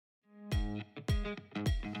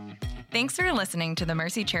Thanks for listening to the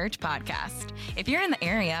Mercy Church podcast. If you're in the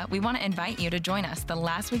area, we want to invite you to join us the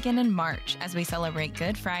last weekend in March as we celebrate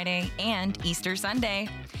Good Friday and Easter Sunday.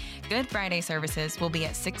 Good Friday services will be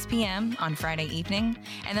at 6 p.m. on Friday evening,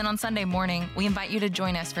 and then on Sunday morning, we invite you to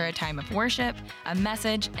join us for a time of worship, a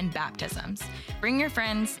message, and baptisms. Bring your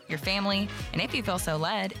friends, your family, and if you feel so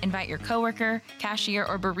led, invite your coworker, cashier,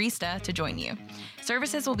 or barista to join you.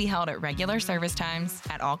 Services will be held at regular service times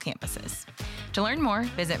at all campuses. To learn more,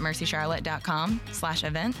 visit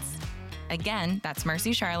mercycharlotte.com/events. Again, that's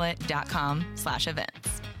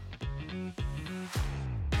mercycharlotte.com/events.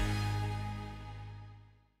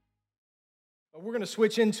 We're going to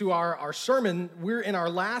switch into our sermon. We're in our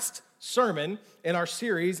last sermon in our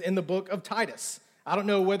series in the book of Titus. I don't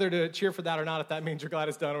know whether to cheer for that or not, if that means you're glad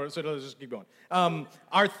it's done, or so let's just keep going.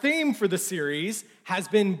 Our theme for the series has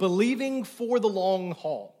been believing for the long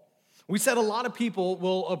haul. We said a lot of people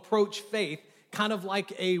will approach faith kind of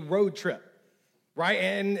like a road trip, right?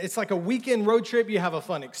 And it's like a weekend road trip. You have a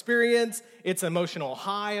fun experience. It's an emotional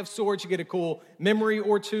high of sorts. You get a cool memory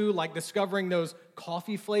or two, like discovering those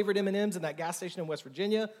coffee-flavored M&Ms in that gas station in West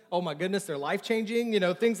Virginia. Oh my goodness, they're life-changing,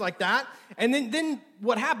 things like that. And then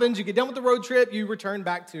what happens, you get done with the road trip, you return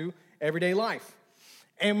back to everyday life.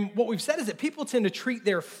 And what we've said is that people tend to treat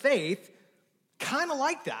their faith kind of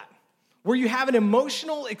like that, where you have an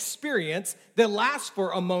emotional experience that lasts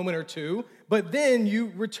for a moment or two, but then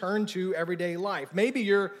you return to everyday life. Maybe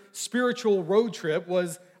your spiritual road trip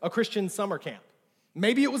was a Christian summer camp.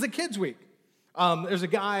 Maybe it was a kids' week. There's a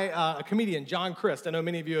guy, a comedian, John Crist. I know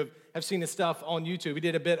many of you have seen his stuff on YouTube. He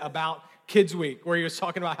did a bit about Kids Week, where he was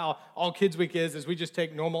talking about how all Kids Week is we just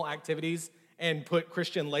take normal activities and put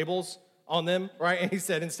Christian labels on them, right? And he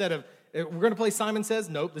said, instead of, we're going to play Simon Says,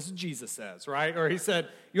 nope, this is Jesus Says, right? Or he said,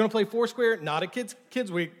 you want to play Foursquare? Not a Kids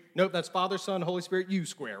Week. Nope, that's Father, Son, Holy Spirit, you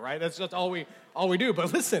square, right? That's just all we do.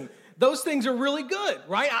 But listen, those things are really good,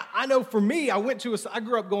 right? I know for me, I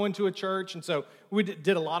grew up going to a church, and so we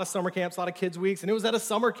did a lot of summer camps, a lot of kids' weeks, and it was at a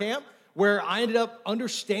summer camp where I ended up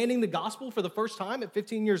understanding the gospel for the first time at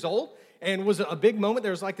 15 years old, and it was a big moment.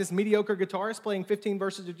 There was like this mediocre guitarist playing 15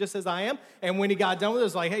 verses of Just As I Am, and when he got done with it, it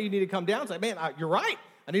was like, hey, you need to come down. It's like, man, you're right.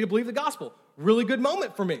 I need to believe the gospel. Really good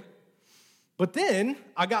moment for me. But then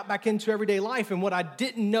I got back into everyday life, and what I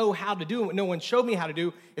didn't know how to do, and what no one showed me how to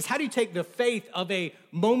do, is how do you take the faith of a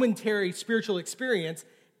momentary spiritual experience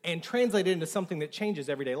and translate it into something that changes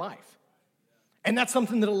everyday life? And that's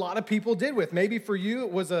something that a lot of people did with. Maybe for you,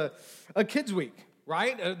 it was a kids' week,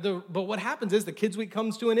 right? But what happens is the kids' week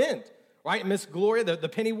comes to an end, right? Miss Gloria, the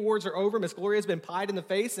penny wars are over. Miss Gloria's been pied in the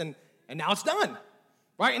face, and now it's done,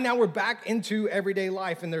 right? And now we're back into everyday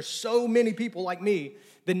life, and there's so many people like me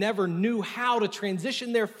that never knew how to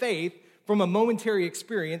transition their faith from a momentary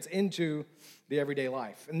experience into the everyday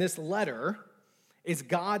life. And this letter is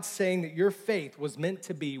God saying that your faith was meant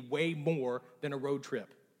to be way more than a road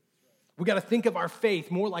trip. We got to think of our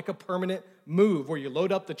faith more like a permanent move where you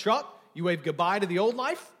load up the truck, you wave goodbye to the old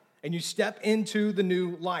life, and you step into the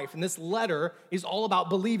new life. And this letter is all about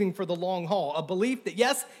believing for the long haul, a belief that,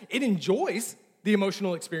 yes, it enjoys the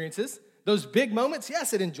emotional experiences. Those big moments,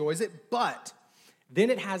 yes, it enjoys it, but then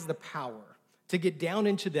it has the power to get down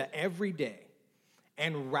into the everyday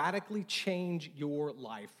and radically change your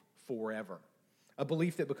life forever. A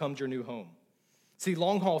belief that becomes your new home. See,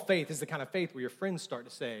 long-haul faith is the kind of faith where your friends start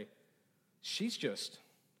to say, she's just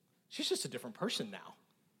a different person now.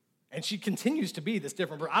 And she continues to be this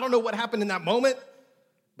different person. I don't know what happened in that moment,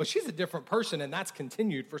 but she's a different person, and that's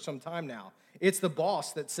continued for some time now. It's the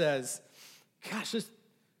boss that says, gosh,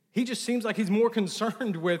 he just seems like he's more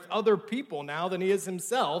concerned with other people now than he is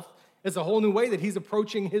himself. It's a whole new way that he's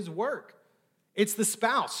approaching his work. It's the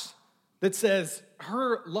spouse that says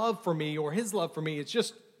her love for me or his love for me, it's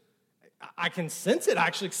just, I can sense it. I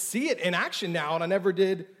actually see it in action now, and I never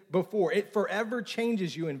did before. It forever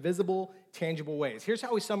changes you in visible, tangible ways. Here's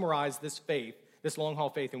how we summarize this faith, this long-haul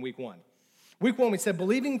faith in week one. Week one, we said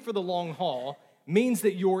believing for the long haul means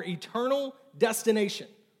that your eternal destination,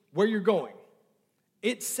 where you're going,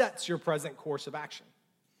 it sets your present course of action.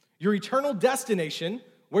 Your eternal destination,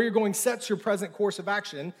 where you're going, sets your present course of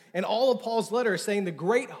action. And all of Paul's letter is saying the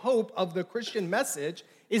great hope of the Christian message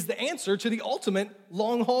is the answer to the ultimate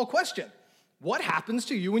long-haul question. What happens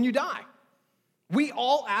to you when you die? We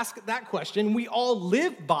all ask that question. We all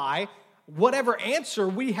live by whatever answer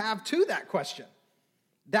we have to that question.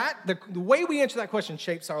 The way we answer that question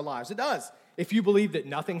shapes our lives. It does. If you believe that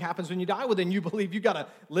nothing happens when you die, well, then you believe you got to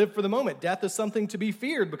live for the moment. Death is something to be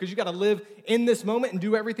feared because you got to live in this moment and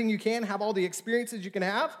do everything you can, have all the experiences you can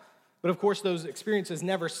have. But of course, those experiences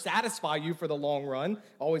never satisfy you for the long run,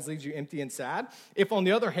 always leaves you empty and sad. If, on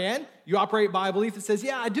the other hand, you operate by a belief that says,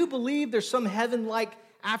 yeah, I do believe there's some heaven-like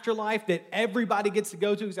afterlife that everybody gets to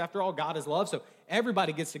go to, because after all, God is love, so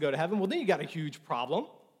everybody gets to go to heaven, well, then you got a huge problem.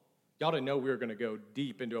 Y'all didn't know we were going to go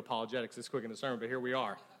deep into apologetics this quick in the sermon, but here we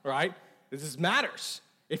are, right? This matters.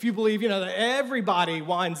 If you believe, that everybody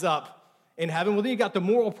winds up in heaven, well, then you got the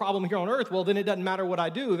moral problem here on earth. Well, then it doesn't matter what I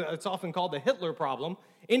do. It's often called the Hitler problem.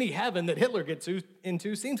 Any heaven that Hitler gets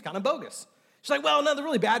into seems kind of bogus. It's like, well, no, the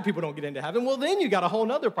really bad people don't get into heaven. Well, then you got a whole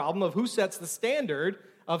other problem of who sets the standard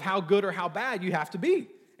of how good or how bad you have to be.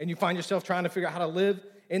 And you find yourself trying to figure out how to live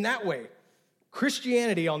in that way.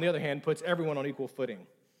 Christianity, on the other hand, puts everyone on equal footing.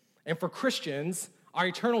 And for Christians, our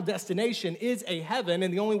eternal destination is a heaven,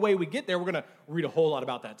 and the only way we get there, we're going to read a whole lot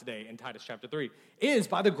about that today in Titus chapter 3, is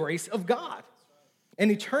by the grace of God. An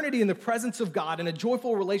eternity in the presence of God and a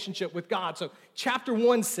joyful relationship with God. So chapter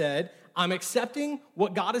 1 said, I'm accepting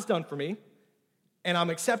what God has done for me, and I'm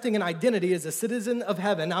accepting an identity as a citizen of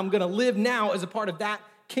heaven. I'm going to live now as a part of that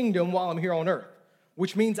kingdom while I'm here on earth,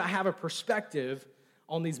 which means I have a perspective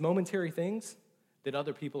on these momentary things that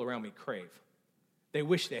other people around me crave. They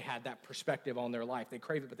wish they had that perspective on their life. They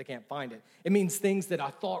crave it, but they can't find it. It means things that I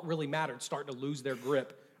thought really mattered start to lose their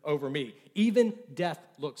grip over me. Even death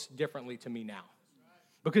looks differently to me now.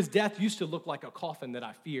 Because death used to look like a coffin that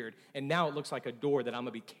I feared, and now it looks like a door that I'm going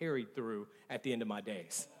to be carried through at the end of my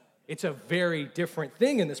days. It's a very different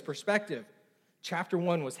thing in this perspective. Chapter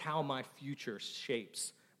 1 was how my future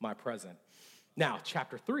shapes my present. Now,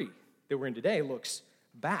 chapter 3 that we're in today looks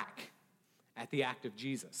back at the act of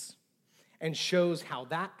Jesus and shows how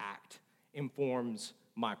that act informs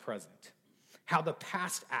my present. How the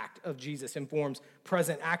past act of Jesus informs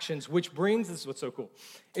present actions, which brings, this is what's so cool,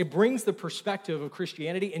 it brings the perspective of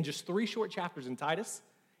Christianity in just 3 short chapters in Titus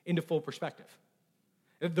into full perspective.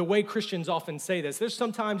 The way Christians often say this, there's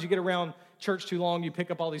sometimes you get around church too long, you pick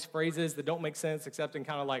up all these phrases that don't make sense except in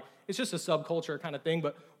kind of like, it's just a subculture kind of thing,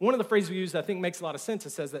 but one of the phrases we use that I think makes a lot of sense,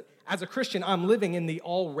 it says that as a Christian, I'm living in the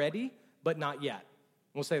already, but not yet.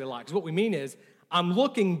 We'll say that a lot, because what we mean is, I'm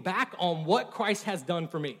looking back on what Christ has done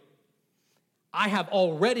for me. I have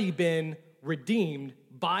already been redeemed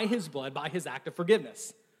by his blood, by his act of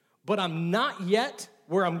forgiveness. But I'm not yet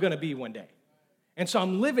where I'm going to be one day. And so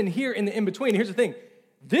I'm living here in the in-between. Here's the thing.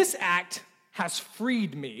 This act has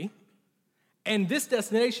freed me, and this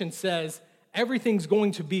destination says everything's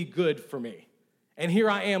going to be good for me. And here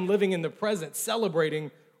I am living in the present,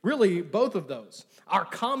 celebrating really both of those. Our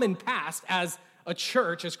common past as a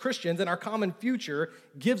church, as Christians, and our common future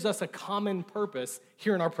gives us a common purpose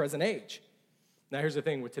here in our present age. Now, here's the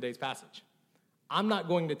thing with today's passage. I'm not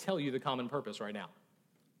going to tell you the common purpose right now.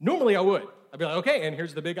 Normally, I would. I'd be like, okay, and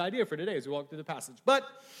here's the big idea for today as we walk through the passage. But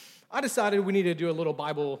I decided we needed to do a little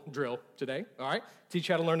Bible drill today, all right? Teach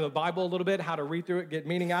you how to learn the Bible a little bit, how to read through it, get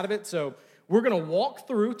meaning out of it. So we're going to walk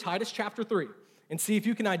through Titus chapter 3 and see if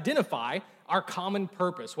you can identify our common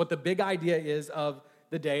purpose, what the big idea is of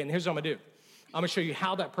the day. And here's what I'm going to do. I'm going to show you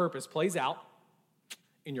how that purpose plays out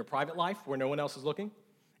in your private life where no one else is looking,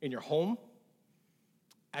 in your home,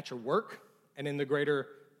 at your work, and in the greater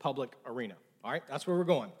public arena. All right, that's where we're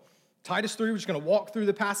going. Titus 3, we're just going to walk through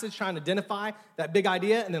the passage, trying to identify that big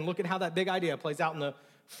idea, and then look at how that big idea plays out in the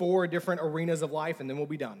 4 different arenas of life, and then we'll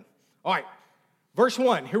be done. All right, verse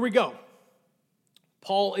 1, here we go.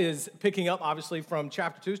 Paul is picking up, obviously, from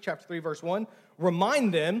chapter 2, chapter 3, verse 1.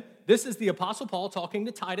 Remind them, this is the Apostle Paul talking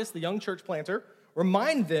to Titus, the young church planter.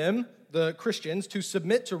 Remind them, the Christians, to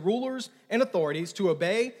submit to rulers and authorities, to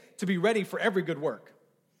obey, to be ready for every good work.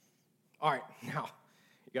 All right, now,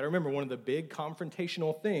 you got to remember, one of the big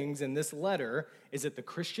confrontational things in this letter is that the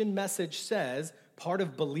Christian message says part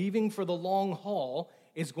of believing for the long haul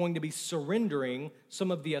is going to be surrendering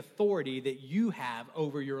some of the authority that you have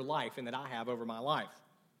over your life and that I have over my life.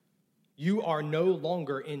 You are no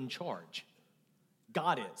longer in charge.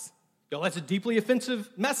 God is. Now, that's a deeply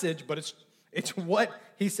offensive message, but it's what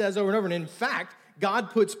he says over and over. And in fact,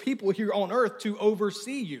 God puts people here on earth to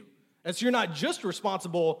oversee you. And so you're not just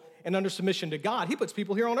responsible and under submission to God. He puts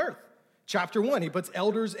people here on earth. Chapter 1, he puts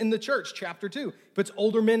elders in the church. Chapter 2, he puts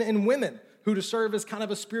older men and women who to serve as kind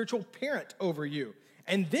of a spiritual parent over you.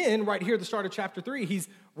 And then right here at the start of chapter 3, he's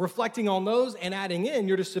reflecting on those and adding in,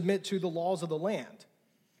 you're to submit to the laws of the land.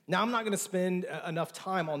 Now, I'm not going to spend enough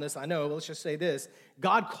time on this, I know, but let's just say this.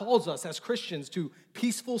 God calls us as Christians to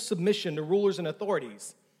peaceful submission to rulers and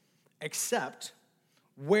authorities, except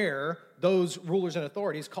where those rulers and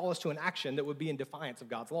authorities call us to an action that would be in defiance of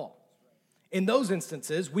God's law. In those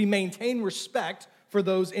instances, we maintain respect for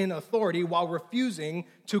those in authority while refusing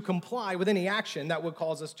to comply with any action that would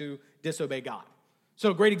cause us to disobey God. So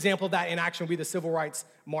a great example of that in action would be the civil rights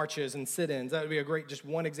marches and sit-ins. That would be a great, just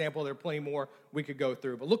one example. There are plenty more we could go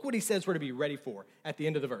through. But look what he says we're to be ready for at the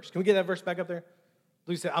end of the verse. Can we get that verse back up there?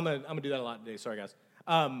 Please, I'm gonna do that a lot today. Sorry, guys.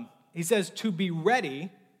 He says to be ready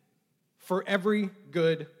for every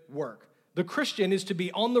good work. The Christian is to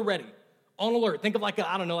be on the ready, on alert. Think of like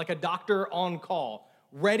a doctor on call,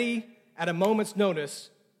 ready at a moment's notice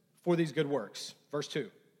for these good works. Verse 2.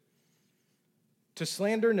 To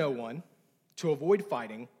slander no one, to avoid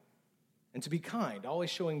fighting, and to be kind,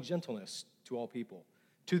 always showing gentleness to all people.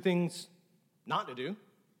 2 things not to do,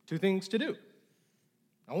 2 things to do.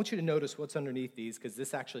 I want you to notice what's underneath these because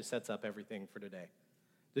this actually sets up everything for today.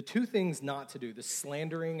 The 2 things not to do, the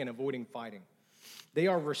slandering and avoiding fighting, they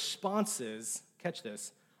are responses, catch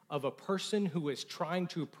this, of a person who is trying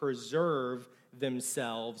to preserve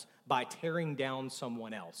themselves by tearing down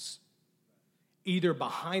someone else. Either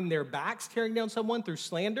behind their backs tearing down someone through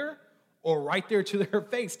slander, or right there to their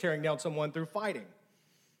face tearing down someone through fighting.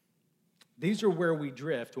 These are where we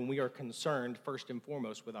drift when we are concerned first and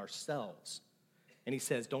foremost with ourselves. And he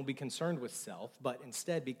says, don't be concerned with self, but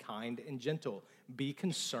instead be kind and gentle. Be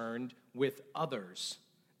concerned with others.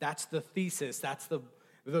 That's the thesis. That's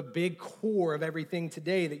the big core of everything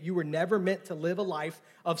today, that you were never meant to live a life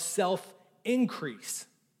of self-increase.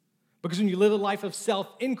 Because when you live a life of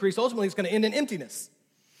self-increase, ultimately it's going to end in emptiness.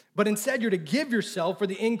 But instead, you're to give yourself for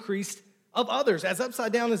the increase of others. As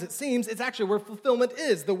upside down as it seems, it's actually where fulfillment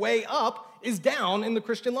is. The way up is down in the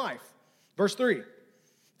Christian life. Verse 3,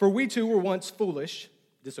 for we too were once foolish,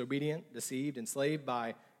 disobedient, deceived, enslaved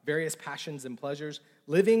by various passions and pleasures,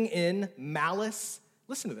 living in malice.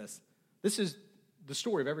 Listen to this. This is the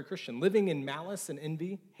story of every Christian. Living in malice and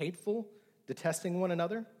envy, hateful, detesting one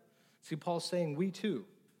another. See, Paul's saying we too.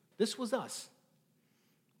 This was us.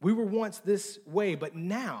 We were once this way, but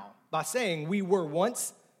now, by saying we were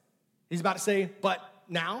once, he's about to say, but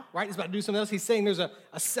now, right? He's about to do something else. He's saying there's a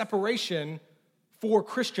separation for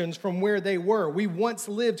Christians from where they were. We once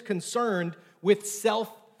lived concerned with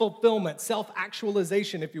self-fulfillment,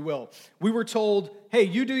 self-actualization, if you will. We were told, hey,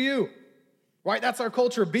 you do you, right? That's our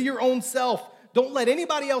culture. Be your own self. Don't let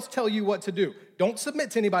anybody else tell you what to do. Don't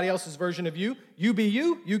submit to anybody else's version of you. You be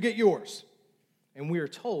you, you get yours. And we are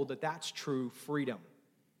told that that's true freedom.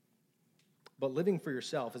 But living for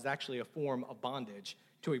yourself is actually a form of bondage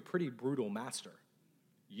to a pretty brutal master.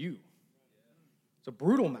 You. It's a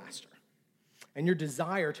brutal master. And your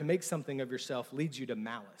desire to make something of yourself leads you to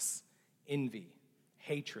malice, envy,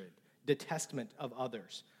 hatred, detestment of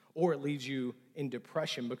others. Or it leads you in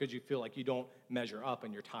depression because you feel like you don't measure up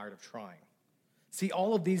and you're tired of trying. See,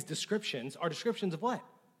 all of these descriptions are descriptions of what?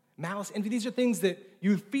 Malice, envy. These are things that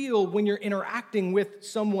you feel when you're interacting with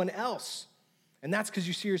someone else. And that's because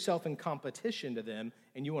you see yourself in competition to them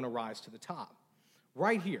and you want to rise to the top.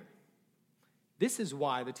 Right here. This is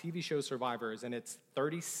why the TV show Survivor is in its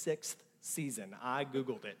 36th season. I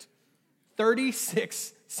Googled it.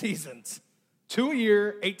 36 seasons. 2 a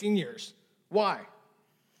year, 18 years. Why?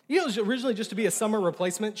 You know, it was originally just to be a summer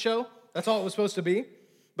replacement show. That's all it was supposed to be.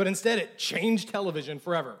 But instead, it changed television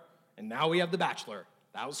forever. And now we have The Bachelor.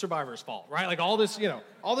 That was Survivor's fault, right? Like all this,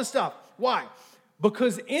 all this stuff. Why?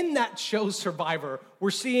 Because in that show, Survivor,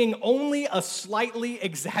 we're seeing only a slightly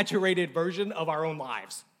exaggerated version of our own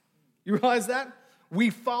lives. You realize that?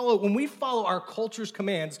 When we follow our culture's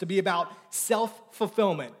commands to be about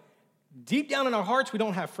self-fulfillment, deep down in our hearts, we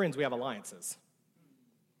don't have friends, we have alliances.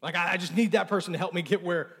 Like, I just need that person to help me get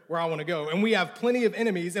where I want to go. And we have plenty of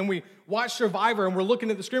enemies, and we watch Survivor, and we're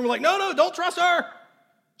looking at the screen, we're like, no, don't trust her.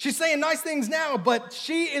 She's saying nice things now, but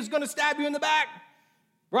she is going to stab you in the back,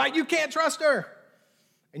 right? You can't trust her.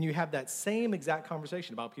 And you have that same exact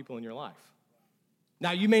conversation about people in your life.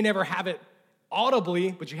 Now, you may never have it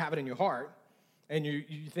audibly, but you have it in your heart. And you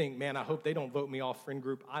think, man, I hope they don't vote me off Friend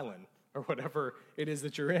Group Island or whatever it is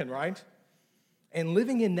that you're in, right? And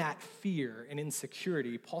living in that fear and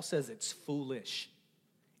insecurity, Paul says it's foolish.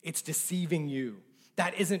 It's deceiving you.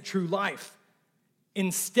 That isn't true life.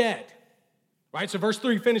 Instead, right? So verse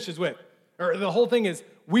 3 finishes with, or the whole thing is,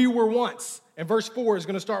 we were once. And verse 4 is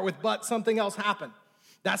going to start with, but something else happened.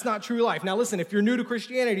 That's not true life. Now listen, if you're new to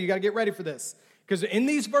Christianity, you got to get ready for this. Because in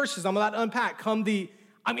these verses I'm about to unpack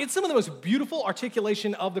it's some of the most beautiful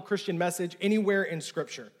articulation of the Christian message anywhere in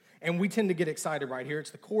Scripture. And we tend to get excited right here.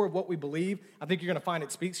 It's the core of what we believe. I think you're going to find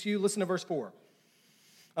it speaks to you. Listen to verse 4. I'm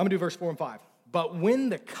going to do verse 4 and 5. But when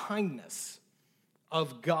the kindness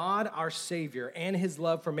of God our Savior and his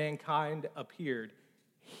love for mankind appeared,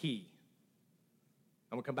 I'm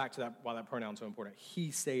going to come back to that, why that pronoun is so important.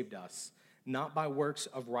 He saved us, not by works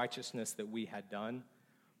of righteousness that we had done,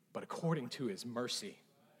 but according to his mercy,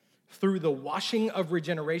 through the washing of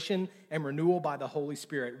regeneration and renewal by the Holy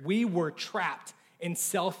Spirit. We were trapped in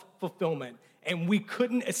self-fulfillment, and we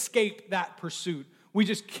couldn't escape that pursuit. We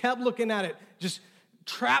just kept looking at it, just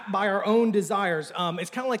trapped by our own desires. It's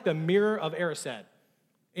kind of like the mirror of Erised.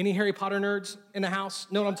 Any Harry Potter nerds in the house?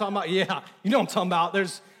 Know what I'm talking about? Yeah, you know what I'm talking about.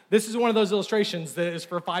 This is one of those illustrations that is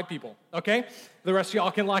for 5 people, okay? The rest of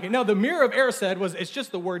y'all can like it. No, the mirror of Erised it's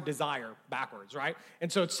just the word desire backwards, right?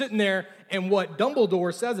 And so it's sitting there, and what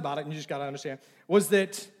Dumbledore says about it, and you just got to understand, was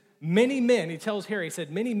that many men, he tells Harry, he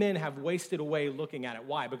said, many men have wasted away looking at it.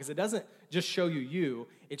 Why? Because it doesn't just show you,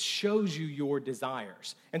 it shows you your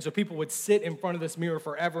desires. And so people would sit in front of this mirror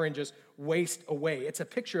forever and just waste away. It's a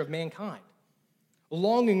picture of mankind,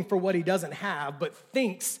 longing for what he doesn't have, but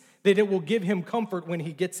thinks that it will give him comfort when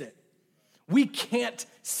he gets it. We can't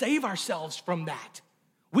save ourselves from that.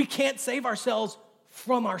 We can't save ourselves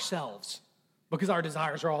from ourselves because our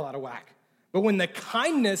desires are all out of whack. But when the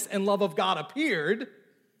kindness and love of God appeared,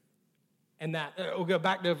 and that, we'll go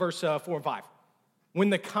back to verse 4 and 5.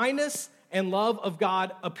 When the kindness and love of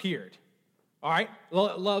God appeared, all right,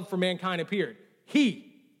 love for mankind appeared.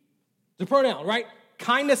 He, the pronoun, right?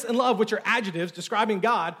 Kindness and love, which are adjectives describing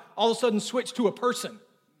God, all of a sudden switched to a person.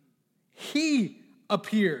 He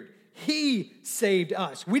appeared. He saved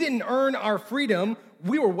us. We didn't earn our freedom.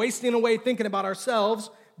 We were wasting away thinking about ourselves,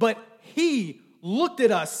 but he looked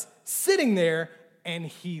at us sitting there and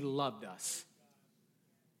he loved us.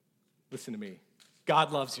 Listen to me.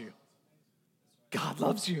 God loves you. God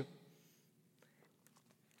loves you.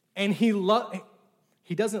 And he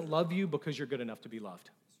doesn't love you because you're good enough to be loved.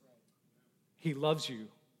 He loves you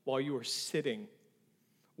while you are sitting,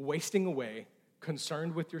 wasting away,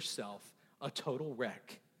 concerned with yourself, a total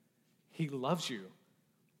wreck. He loves you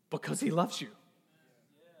because he loves you.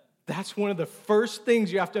 That's one of the first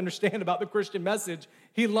things you have to understand about the Christian message.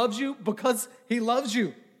 He loves you because he loves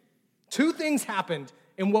you. 2 things happened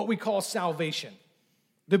in what we call salvation.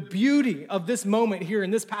 The beauty of this moment here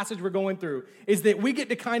in this passage we're going through is that we get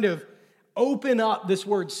to kind of open up this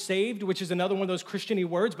word saved, which is another one of those Christian-y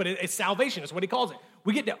words, but it's salvation. It's what he calls it.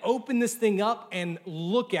 We get to open this thing up and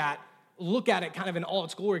look at it kind of in all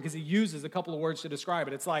its glory because he uses a couple of words to describe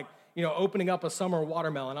it. It's like, opening up a summer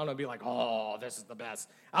watermelon. I don't know, be like, oh, this is the best.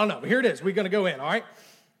 I don't know, but here it is. We're going to go in, all right?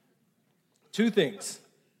 2 things.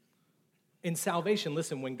 In salvation,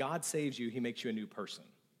 listen, when God saves you, he makes you a new person.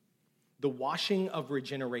 The washing of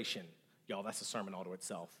regeneration. Y'all, that's a sermon all to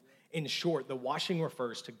itself. In short, the washing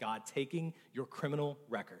refers to God taking your criminal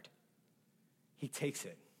record. He takes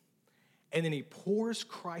it, and then he pours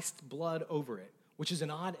Christ's blood over it, which is an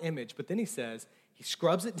odd image, but then he says he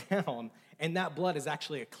scrubs it down, and that blood is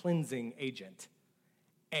actually a cleansing agent,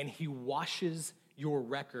 and he washes your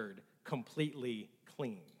record completely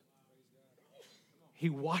clean. He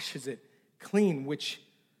washes it clean, which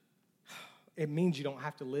it means you don't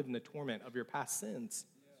have to live in the torment of your past sins.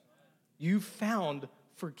 You've found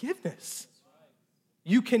forgiveness.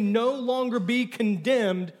 You can no longer be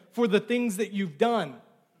condemned for the things that you've done.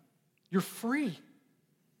 You're free.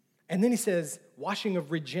 And then he says, washing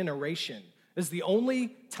of regeneration. This is the only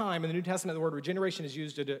time in the New Testament the word regeneration is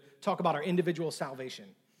used to talk about our individual salvation.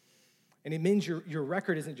 And it means your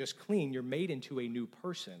record isn't just clean, you're made into a new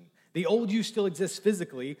person. The old you still exists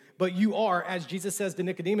physically, but you are, as Jesus says to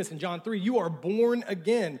Nicodemus in John 3, you are born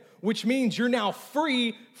again, which means you're now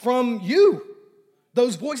free from you.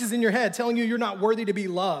 Those voices in your head telling you you're not worthy to be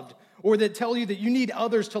loved, or that tell you that you need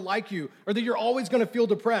others to like you, or that you're always going to feel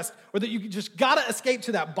depressed, or that you just got to escape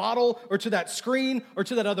to that bottle, or to that screen, or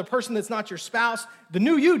to that other person that's not your spouse. The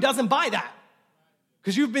new you doesn't buy that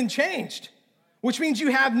because you've been changed, which means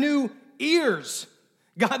you have new ears.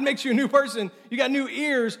 God makes you a new person. You got new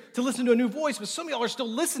ears to listen to a new voice, but some of y'all are still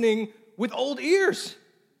listening with old ears.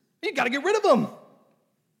 You got to get rid of them.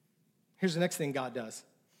 Here's the next thing God does.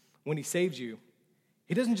 When he saves you,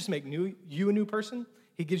 he doesn't just make you a new person,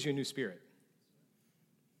 he gives you a new spirit.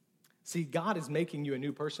 See, God is making you a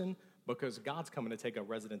new person because God's coming to take up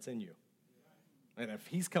residence in you. And if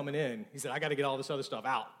he's coming in, he said, I got to get all this other stuff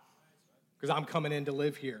out because I'm coming in to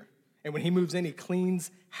live here. And when he moves in, he cleans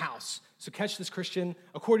house. So catch this, Christian.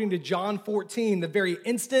 According to John 14, the very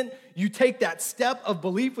instant you take that step of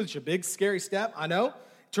belief, which is a big, scary step, I know,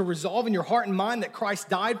 to resolve in your heart and mind that Christ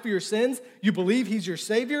died for your sins, you believe he's your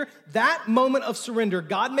Savior, that moment of surrender,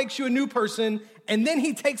 God makes you a new person, and then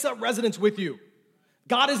he takes up residence with you.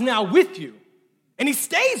 God is now with you, and he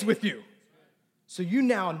stays with you. So you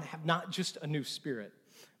now have not just a new spirit,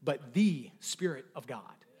 but the Spirit of God.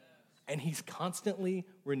 And he's constantly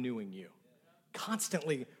renewing you,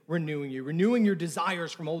 renewing your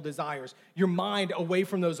desires from old desires, your mind away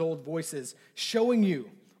from those old voices, showing you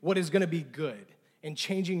what is going to be good and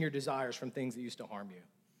changing your desires from things that used to harm you.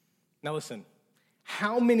 Now listen,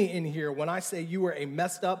 how many in here, when I say you were a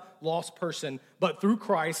messed up, lost person, but through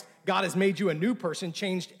Christ, God has made you a new person,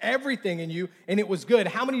 changed everything in you, and it was good?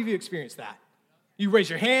 How many of you experienced that? You raise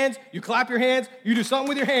your hands, you clap your hands, you do something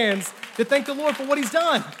with your hands to thank the Lord for what he's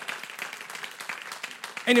done.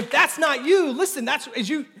 And if that's not you, listen, that's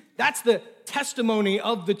the testimony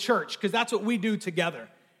of the church, because that's what we do together,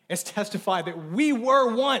 is testify that we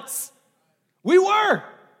were once. We were.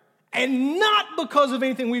 And not because of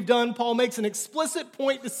anything we've done. Paul makes an explicit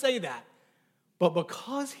point to say that. But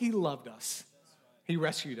because he loved us, he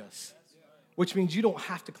rescued us. Which means you don't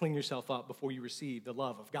have to clean yourself up before you receive the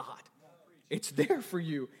love of God. It's there for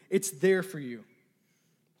you. It's there for you.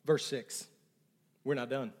 Verse 6, we're not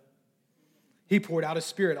done. He poured out his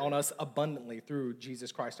Spirit on us abundantly through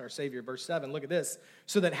Jesus Christ our Savior. Verse 7, look at this.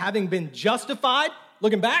 So that having been justified,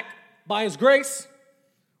 looking back, by his grace,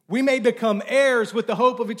 we may become heirs with the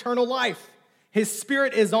hope of eternal life. His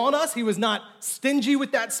Spirit is on us. He was not stingy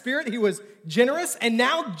with that Spirit. He was generous, and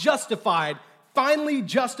now justified, finally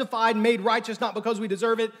justified, made righteous, not because we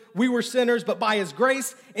deserve it. We were sinners, but by his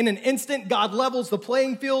grace, in an instant, God levels the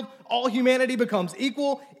playing field. All humanity becomes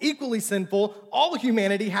equally sinful. All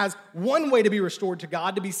humanity has one way to be restored to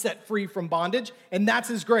God, to be set free from bondage, and that's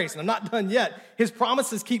his grace. And I'm not done yet. His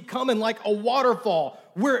promises keep coming like a waterfall.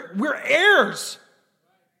 We're heirs.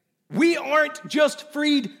 We aren't just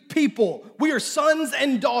freed people. We are sons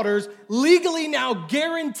and daughters, legally now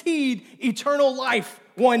guaranteed eternal life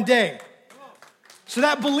one day. So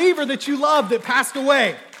that believer that you love that passed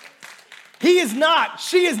away, she is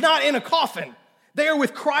not in a coffin. They are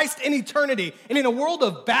with Christ in eternity. And in a world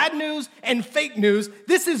of bad news and fake news,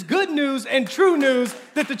 this is good news and true news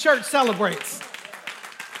that the church celebrates.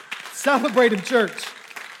 Celebrate in church.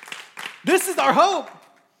 This is our hope.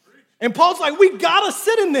 And Paul's like, we gotta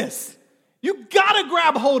sit in this. You gotta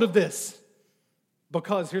grab hold of this.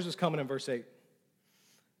 Because here's what's coming in verse 8.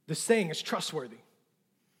 The saying is trustworthy.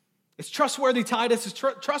 It's trustworthy, Titus. It's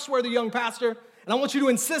trustworthy, young pastor. And I want you to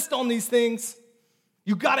insist on these things.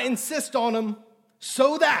 You gotta insist on them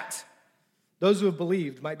so that those who have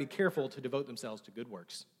believed might be careful to devote themselves to good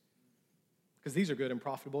works. Because these are good and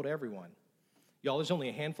profitable to everyone. Y'all, there's only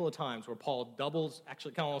a handful of times where Paul doubles,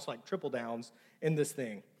 actually kind of almost like triple downs in this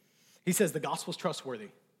thing. He says the gospel's trustworthy.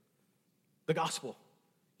 The gospel,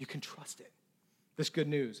 you can trust it. This good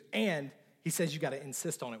news. And he says you got to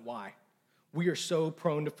insist on it. Why? We are so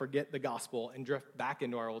prone to forget the gospel and drift back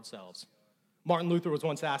into our old selves. Martin Luther was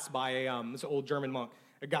once asked by this old German monk.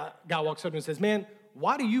 A guy walks up and says, man,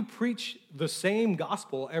 why do you preach the same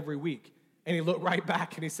gospel every week? And he looked right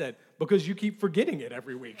back and he said, because you keep forgetting it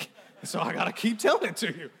every week. So I got to keep telling it to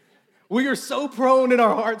you. We are so prone in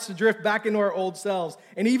our hearts to drift back into our old selves.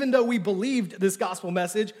 And even though we believed this gospel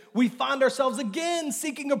message, we find ourselves again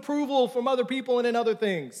seeking approval from other people and in other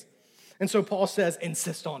things. And so Paul says,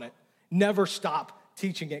 insist on it. Never stop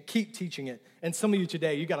teaching it. Keep teaching it. And some of you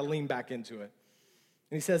today, you got to lean back into it.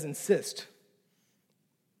 And he says, insist,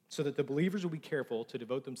 so that the believers will be careful to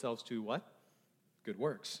devote themselves to what? Good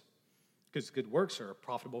works. Because good works are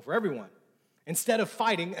profitable for everyone. Instead of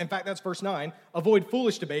fighting, in fact, that's verse 9, avoid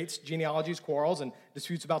foolish debates, genealogies, quarrels, and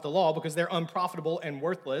disputes about the law because they're unprofitable and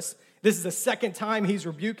worthless. This is the second time he's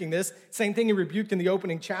rebuking this. Same thing he rebuked in the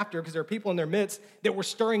opening chapter because there are people in their midst that were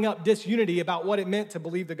stirring up disunity about what it meant to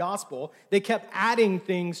believe the gospel. They kept adding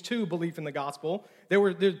things to belief in the gospel. There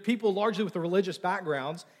were people largely with the religious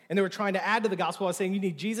backgrounds, and they were trying to add to the gospel by saying you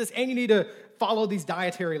need Jesus and you need to follow these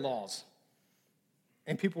dietary laws.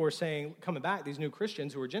 And people were saying, coming back, these new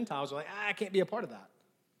Christians who were Gentiles are like, I can't be a part of that.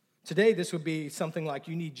 Today, this would be something like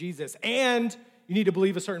you need Jesus and you need to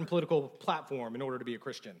believe a certain political platform in order to be a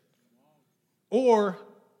Christian. Or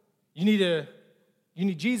you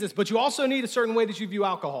need Jesus, but you also need a certain way that you view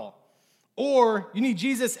alcohol. Or you need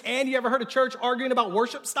Jesus and you ever heard a church arguing about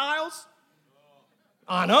worship styles?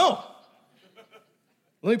 I know.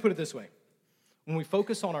 Let me put it this way. When we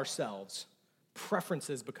focus on ourselves,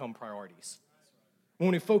 preferences become priorities. When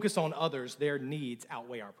we focus on others, their needs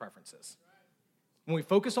outweigh our preferences. When we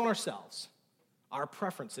focus on ourselves, our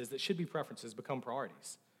preferences that should be preferences become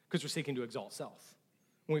priorities because we're seeking to exalt self.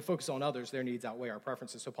 When we focus on others, their needs outweigh our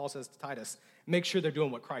preferences. So Paul says to Titus, make sure they're doing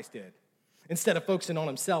what Christ did. Instead of focusing on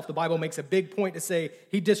himself, the Bible makes a big point to say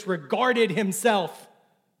he disregarded himself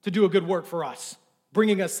to do a good work for us,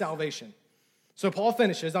 bringing us salvation. So Paul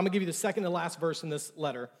finishes. I'm going to give you the second to last verse in this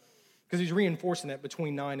letter because he's reinforcing it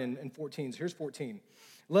between 9 and 14. So here's 14.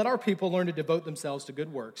 Let our people learn to devote themselves to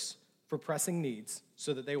good works for pressing needs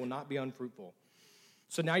so that they will not be unfruitful.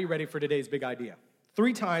 So now you're ready for today's big idea.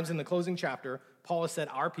 3 times in the closing chapter, Paul has said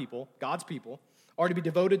our people, God's people, are to be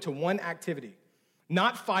devoted to one activity.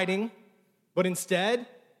 not fighting, but instead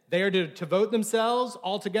they are to devote themselves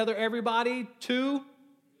altogether, everybody, to,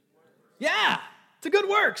 to good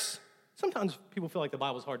works. Sometimes people feel like the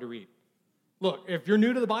Bible's hard to read. Look, if you're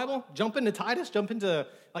new to the Bible, jump into Titus, jump into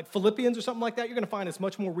like Philippians or something like that. You're going to find it's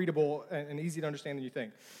much more readable and easy to understand than you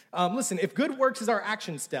think. Listen, if good works is our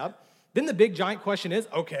action step, then the big giant question is,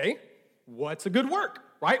 okay, what's a good work,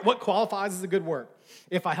 right? What qualifies as a good work?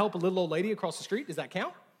 If I help a little old lady across the street, does that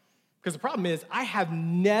count? Because the problem is I have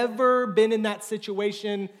never been in that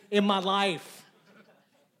situation in my life.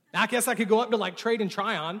 Now, I guess I could go up to like Trade and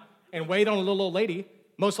Tryon and wait on a little old lady.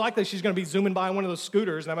 Most likely she's going to be zooming by one of those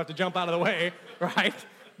scooters and I'm going to have to jump out of the way, right?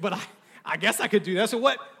 But I guess I could do that. So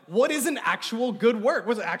what is an actual good work?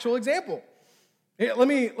 What's an actual example? Here, let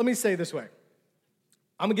me say it this way.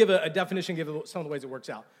 I'm going to give a definition, give some of the ways it works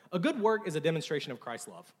out. A good work is a demonstration of Christ's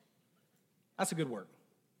love. That's a good work.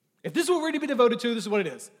 If this is what we're to be devoted to, this is what it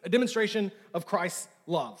is. A demonstration of Christ's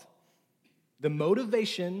love. The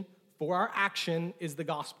motivation for our action is the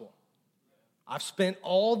gospel. I've spent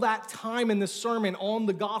all that time in this sermon on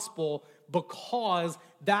the gospel because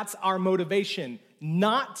that's our motivation,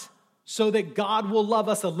 not so that God will love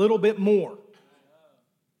us a little bit more.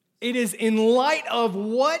 It is in light of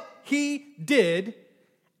what he did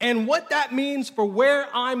and what that means for where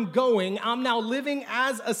I'm going. I'm now living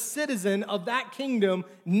as a citizen of that kingdom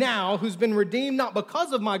now who's been redeemed not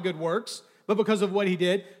because of my good works, but because of what he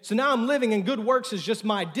did. So now I'm living, and good works is just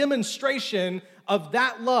my demonstration of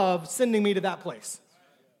that love sending me to that place.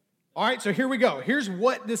 All right, so here we go. Here's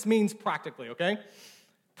what this means practically, okay?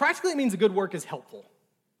 Practically, it means a good work is helpful.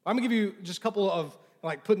 I'm going to give you just a couple of,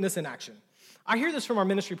 like, putting this in action. I hear this from our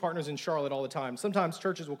ministry partners in Charlotte all the time. Sometimes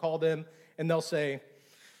churches will call them, and they'll say,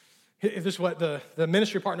 if this is what the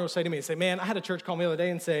ministry partner will say to me, say, man, I had a church call me the other day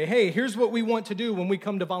and say, hey, here's what we want to do when we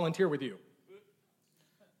come to volunteer with you.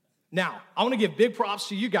 Now, I want to give big props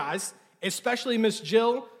to you guys, especially Miss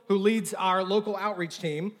Jill, who leads our local outreach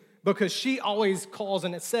team, because she always calls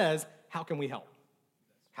and it says, how can we help?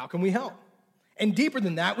 How can we help? And deeper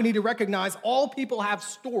than that, we need to recognize all people have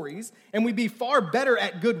stories, and we'd be far better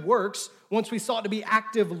at good works once we sought to be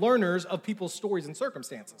active learners of people's stories and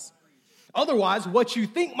circumstances. Otherwise, what you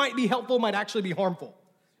think might be helpful might actually be harmful.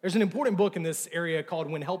 There's an important book in this area called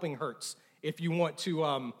When Helping Hurts, if you want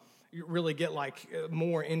to really get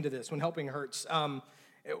more into this, When Helping Hurts.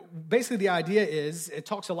 Basically, the idea is, it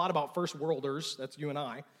talks a lot about first worlders, that's you and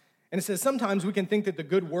I, and it says sometimes we can think that the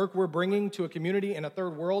good work we're bringing to a community in a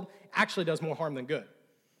third world actually does more harm than good.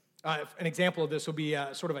 An example of this will be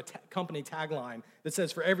sort of a company tagline that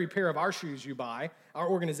says, for every pair of our shoes you buy, our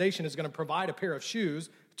organization is going to provide a pair of shoes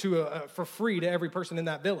for free to every person in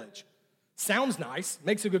that village. Sounds nice,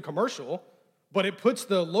 makes a good commercial, but it puts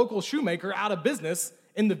the local shoemaker out of business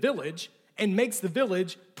in the village and makes the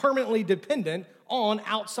village permanently dependent on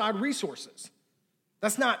outside resources.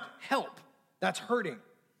 That's not help, that's hurting.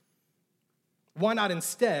 Why not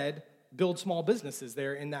instead build small businesses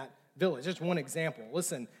there in that village? Just one example.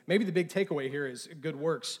 Listen, maybe the big takeaway here is good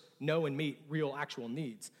works know and meet real, actual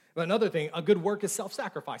needs. But another thing, a good work is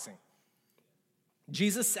self-sacrificing.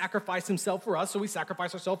 Jesus sacrificed himself for us, so we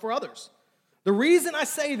sacrifice ourselves for others. The reason I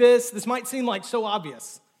say this might seem like so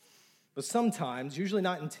obvious, but sometimes, usually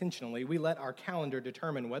not intentionally, we let our calendar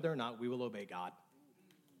determine whether or not we will obey God.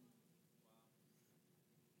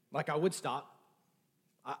 Like I would stop.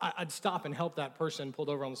 I'd stop and help that person pulled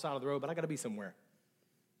over on the side of the road, but I got to be somewhere.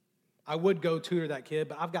 I would go tutor that kid,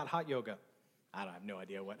 but I've got hot yoga. I have no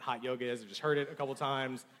idea what hot yoga is. I've just heard it a couple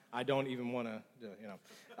times. I don't even want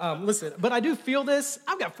to, listen, but I do feel this.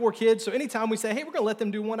 I've got 4 kids, so anytime we say, hey, we're going to let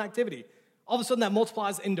them do one activity, all of a sudden that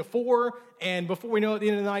multiplies into 4, and before we know it, at the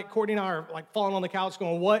end of the night, Courtney and I are like falling on the couch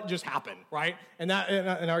going, what just happened, right? And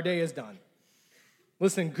our day is done.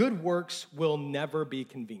 Listen, good works will never be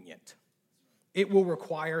convenient. It will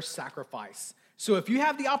require sacrifice. So if you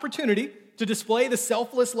have the opportunity to display the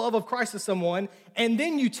selfless love of Christ to someone, and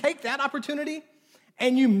then you take that opportunity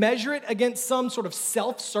and you measure it against some sort of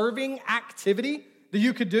self-serving activity that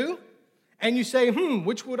you could do, and you say,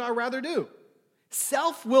 which would I rather do?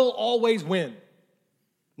 Self will always win.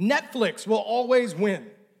 Netflix will always win.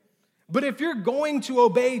 But if you're going to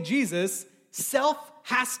obey Jesus, self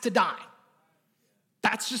has to die.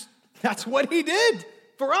 That's what he did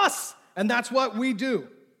for us, and that's what we do.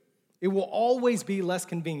 It will always be less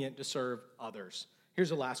convenient to serve others. Here's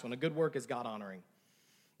the last one. A good work is God-honoring.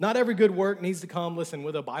 Not every good work needs to come, listen,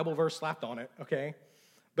 with a Bible verse slapped on it, okay?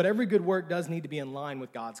 But every good work does need to be in line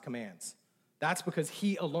with God's commands. That's because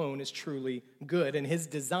he alone is truly good, and his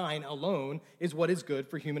design alone is what is good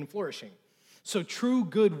for human flourishing. So true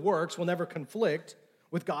good works will never conflict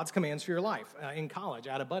with God's commands for your life. In college,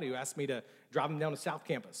 I had a buddy who asked me to drive him down to South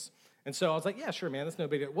Campus. And so I was like, yeah, sure, man, that's no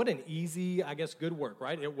big deal. What an easy, I guess, good work,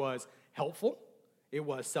 right? It was helpful. It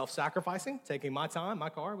was self-sacrificing, taking my time, my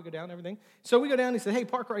car, we go down and everything. So we go down, and he said, hey,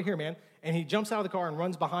 park right here, man. And he jumps out of the car and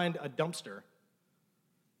runs behind a dumpster.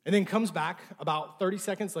 And then comes back about 30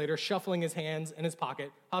 seconds later, shuffling his hands in his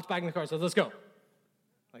pocket, hops back in the car and says, let's go.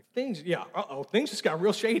 Like, things just got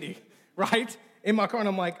real shady, right? In my car, and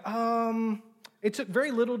I'm like, it took very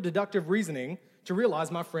little deductive reasoning to realize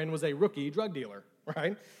my friend was a rookie drug dealer,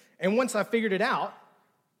 right? And once I figured it out,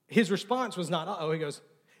 his response was not, He goes,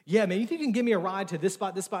 yeah, man, you think you can give me a ride to this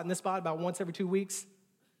spot, and this spot about once every 2 weeks?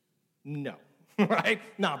 No, right?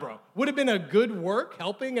 Nah, bro. Would have been a good work,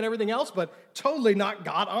 helping and everything else, but totally not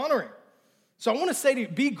God-honoring. So I want to say to you,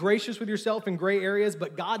 be gracious with yourself in gray areas,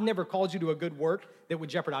 but God never calls you to a good work that would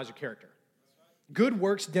jeopardize your character. Good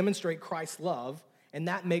works demonstrate Christ's love, and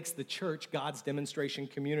that makes the church God's demonstration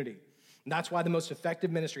community. And that's why the most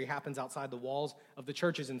effective ministry happens outside the walls of the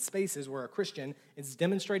churches and spaces where a Christian is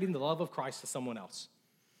demonstrating the love of Christ to someone else.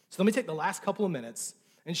 So let me take the last couple of minutes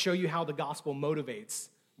and show you how the gospel motivates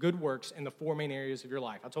good works in the 4 main areas of your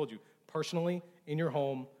life. I told you, personally, in your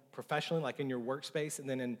home, professionally, like in your workspace, and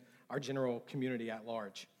then in our general community at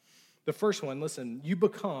large. The first one, listen, you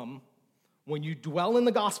become, when you dwell in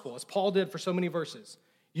the gospel, as Paul did for so many verses,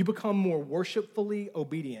 you become more worshipfully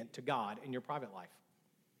obedient to God in your private life.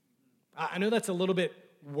 I know that's a little bit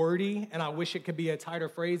wordy, and I wish it could be a tighter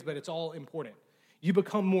phrase, but it's all important. You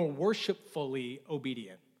become more worshipfully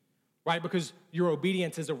obedient, right? Because your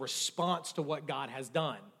obedience is a response to what God has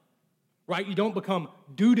done, right? You don't become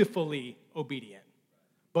dutifully obedient,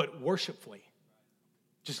 but worshipfully.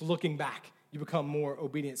 Just looking back, you become more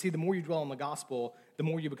obedient. See, the more you dwell on the gospel, the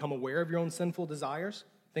more you become aware of your own sinful desires.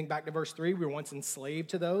 Think back to verse 3. We were once enslaved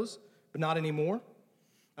to those, but not anymore.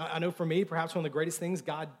 I know for me, perhaps one of the greatest things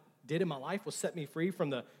God did in my life was set me free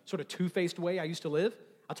from the sort of two-faced way I used to live.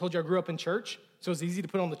 I told you I grew up in church, so it was easy to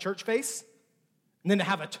put on the church face and then to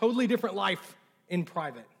have a totally different life in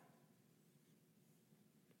private.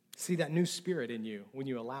 See, that new spirit in you, when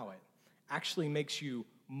you allow it, actually makes you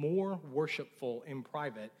more worshipful in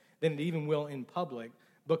private than it even will in public,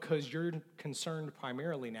 because you're concerned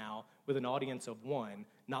primarily now with an audience of one,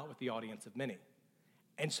 not with the audience of many.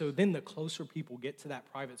 And so then the closer people get to that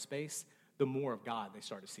private space, the more of God they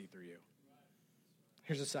start to see through you.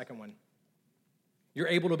 Here's the second one. You're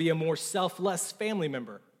able to be a more selfless family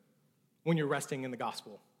member when you're resting in the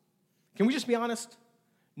gospel. Can we just be honest?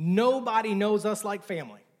 Nobody knows us like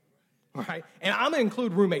family, right? And I'm going to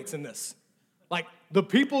include roommates in this. Like the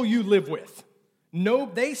people you live with. No,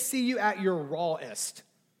 they see you at your rawest.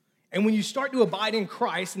 And when you start to abide in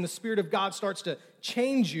Christ and the Spirit of God starts to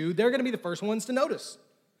change you, they're going to be the first ones to notice.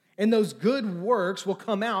 And those good works will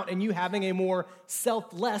come out in you having a more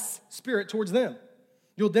selfless spirit towards them.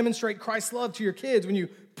 You'll demonstrate Christ's love to your kids when you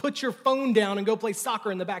put your phone down and go play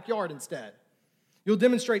soccer in the backyard instead. You'll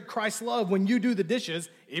demonstrate Christ's love when you do the dishes,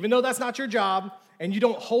 even though that's not your job, and you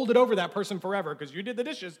don't hold it over that person forever because you did the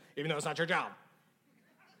dishes, even though it's not your job.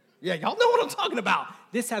 Yeah, y'all know what I'm talking about.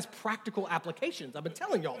 This has practical applications. I've been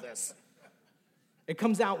telling y'all this. It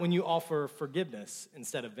comes out when you offer forgiveness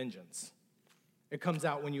instead of vengeance. It comes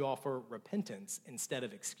out when you offer repentance instead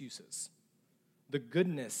of excuses. The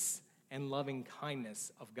goodness and loving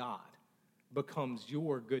kindness of God becomes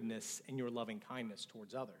your goodness and your loving kindness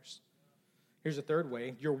towards others. Here's a third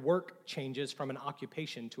way. Your work changes from an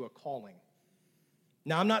occupation to a calling.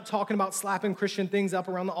 Now, I'm not talking about slapping Christian things up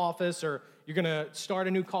around the office, or you're going to start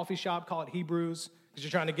a new coffee shop, call it Hebrews, because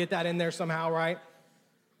you're trying to get that in there somehow, right?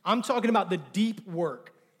 I'm talking about the deep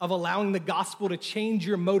work of allowing the gospel to change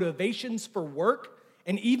your motivations for work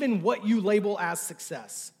and even what you label as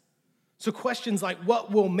success. So questions like,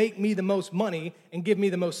 what will make me the most money and give me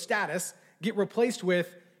the most status, get replaced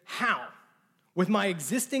with, how? With my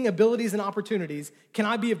existing abilities and opportunities, can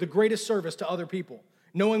I be of the greatest service to other people,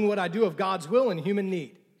 knowing what I do of God's will and human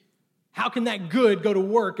need? How can that good go to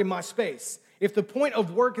work in my space? If the point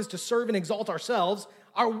of work is to serve and exalt ourselves,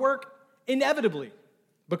 our work inevitably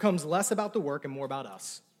becomes less about the work and more about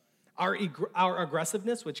us. Our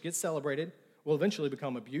aggressiveness, which gets celebrated, will eventually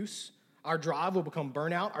become abuse. Our drive will become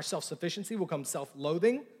burnout. Our self-sufficiency will become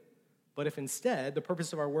self-loathing. But if instead the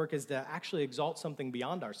purpose of our work is to actually exalt something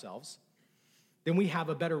beyond ourselves, then we have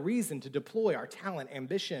a better reason to deploy our talent,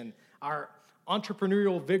 ambition, our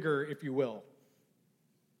entrepreneurial vigor, if you will.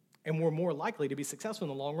 And we're more likely to be successful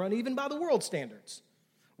in the long run, even by the world standards.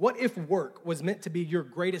 What if work was meant to be your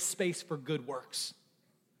greatest space for good works?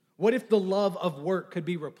 What if the love of work could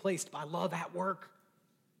be replaced by love at work?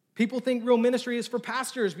 People think real ministry is for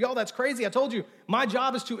pastors. Y'all, that's crazy. I told you, my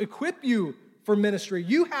job is to equip you for ministry.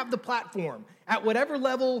 You have the platform at whatever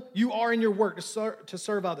level you are in your work to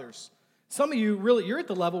serve others. Some of you, really, you're at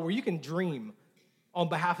the level where you can dream on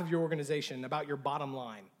behalf of your organization about your bottom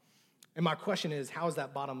line. And my question is, how is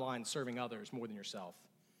that bottom line serving others more than yourself?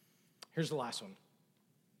 Here's the last one.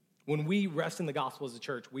 When we rest in the gospel as a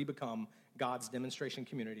church, we become God's demonstration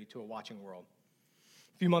community to a watching world.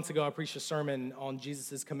 A few months ago, I preached a sermon on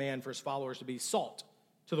Jesus' command for his followers to be salt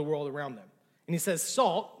to the world around them. And he says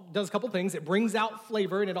salt does a couple things. It brings out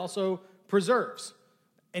flavor, and it also preserves.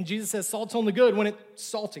 And Jesus says salt's only good when it's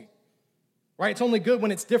salty, right? It's only good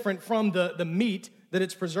when it's different from the meat that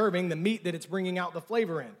it's preserving, the meat that it's bringing out the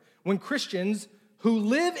flavor in. When Christians who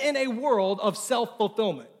live in a world of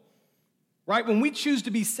self-fulfillment, right? When we choose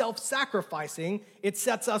to be self-sacrificing, it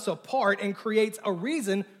sets us apart and creates a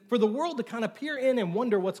reason for the world to kind of peer in and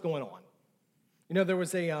wonder what's going on. You know, there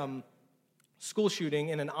was a school shooting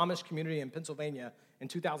in an Amish community in Pennsylvania in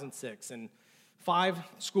 2006, and 5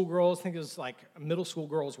 schoolgirls, I think it was like middle school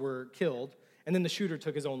girls, were killed, and then the shooter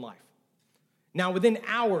took his own life. Now, within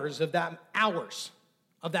hours of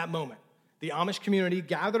that moment, the Amish community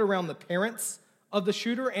gathered around the parents of the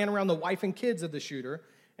shooter and around the wife and kids of the shooter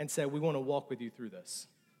and said, "We want to walk with you through this."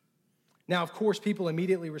 Now, of course, people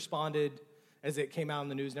immediately responded as it came out in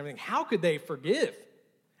the news and everything. How could they forgive?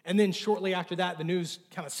 And then shortly after that, the news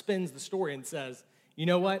kind of spins the story and says, you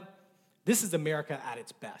know what? This is America at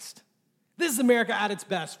its best. This is America at its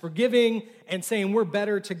best, forgiving and saying we're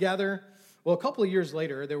better together. Well, a couple of years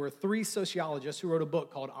later, there were 3 sociologists who wrote a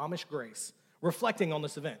book called Amish Grace, reflecting on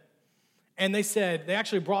this event. And they said, they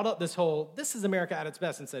actually brought up this is America at its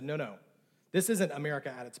best, and said, no, this isn't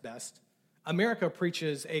America at its best. America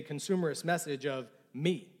preaches a consumerist message of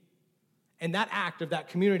me. And that act of that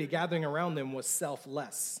community gathering around them was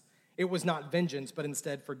selfless. It was not vengeance, but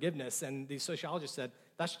instead forgiveness. And the sociologist said,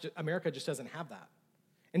 America just doesn't have that.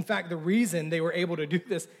 In fact, the reason they were able to do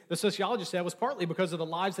this, the sociologist said, was partly because of the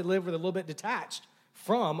lives they lived were a little bit detached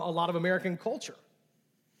from a lot of American culture.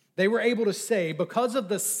 They were able to say, because of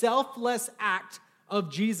the selfless act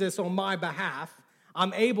of Jesus on my behalf,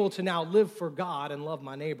 I'm able to now live for God and love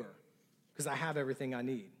my neighbor because I have everything I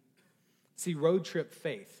need. See, road trip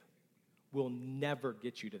faith will never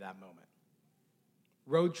get you to that moment.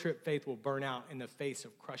 Road trip faith will burn out in the face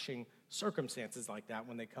of crushing circumstances like that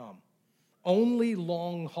when they come. Only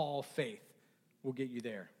long-haul faith will get you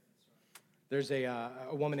there. There's a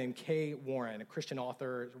woman named Kay Warren, a Christian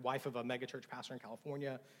author, wife of a megachurch pastor in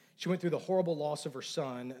California. She went through the horrible loss of her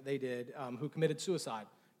son, who committed suicide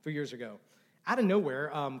a few years ago. Out of nowhere,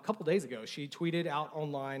 a couple days ago, she tweeted out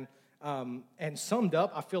online and summed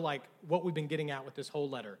up, I feel like, what we've been getting at with this whole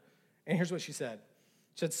letter. And here's what she said.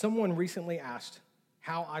 She said, someone recently asked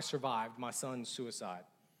how I survived my son's suicide.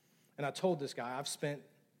 And I told this guy,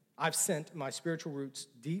 I've sent my spiritual roots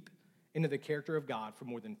deep into the character of God for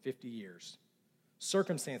more than 50 years.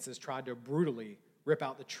 Circumstances tried to brutally rip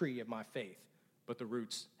out the tree of my faith, but the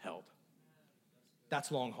roots held.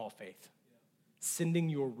 That's long-haul faith. Sending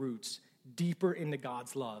your roots deeper into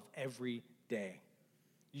God's love every day.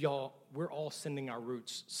 Y'all, we're all sending our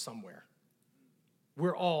roots somewhere.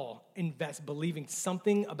 We're all believing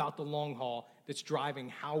something about the long haul that's driving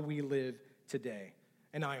how we live today.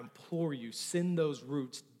 And I implore you, send those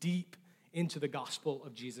roots deep into the gospel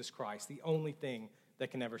of Jesus Christ, the only thing that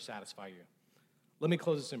can ever satisfy you. Let me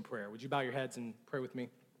close this in prayer. Would you bow your heads and pray with me?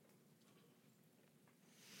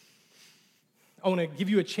 I want to give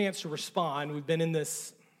you a chance to respond. We've been in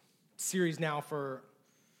this series now for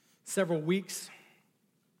several weeks,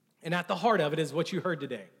 and at the heart of it is what you heard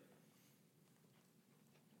today.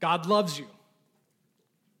 God loves you,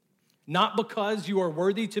 not because you are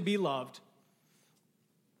worthy to be loved.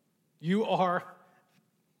 You are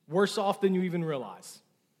worse off than you even realize,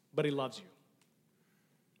 but he loves you.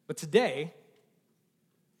 But today,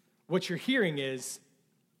 what you're hearing is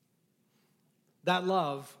that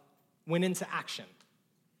love went into action,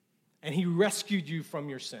 and he rescued you from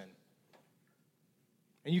your sin.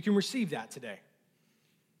 And you can receive that today.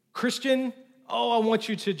 Christian, I want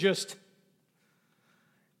you to just,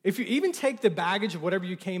 if you even take the baggage of whatever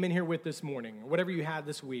you came in here with this morning, or whatever you had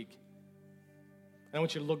this week, and I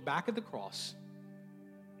want you to look back at the cross,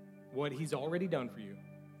 what he's already done for you.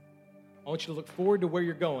 I want you to look forward to where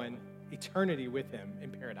you're going, eternity with him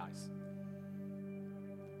in paradise.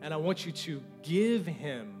 And I want you to give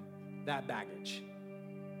him that baggage,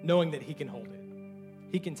 knowing that he can hold it.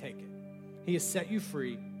 He can take it. He has set you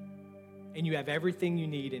free, and you have everything you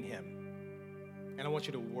need in him. And I want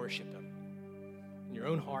you to worship him in your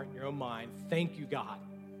own heart, in your own mind. Thank you, God.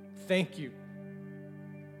 Thank you.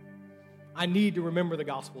 I need to remember the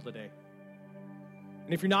gospel today.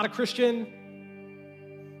 And if you're not a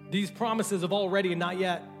Christian, These promises of already and not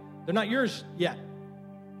yet, they're not yours yet,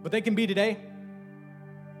 but they can be today.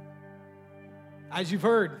 As you've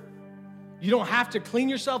heard, you don't have to clean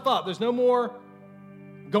yourself up. There's no more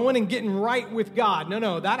going and getting right with God.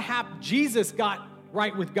 No, that happened. Jesus got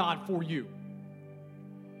right with God for you.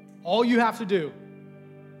 All you have to do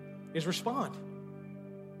is respond.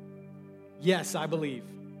 Yes, I believe.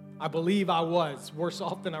 I believe I was worse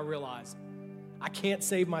off than I realized. I can't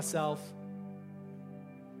save myself.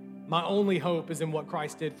 My only hope is in what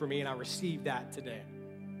Christ did for me, and I receive that today.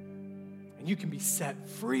 And you can be set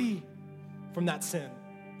free from that sin,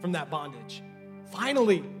 from that bondage.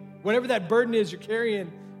 Finally, whatever that burden is you're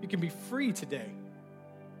carrying, you can be free today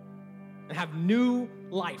and have new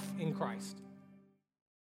life in Christ.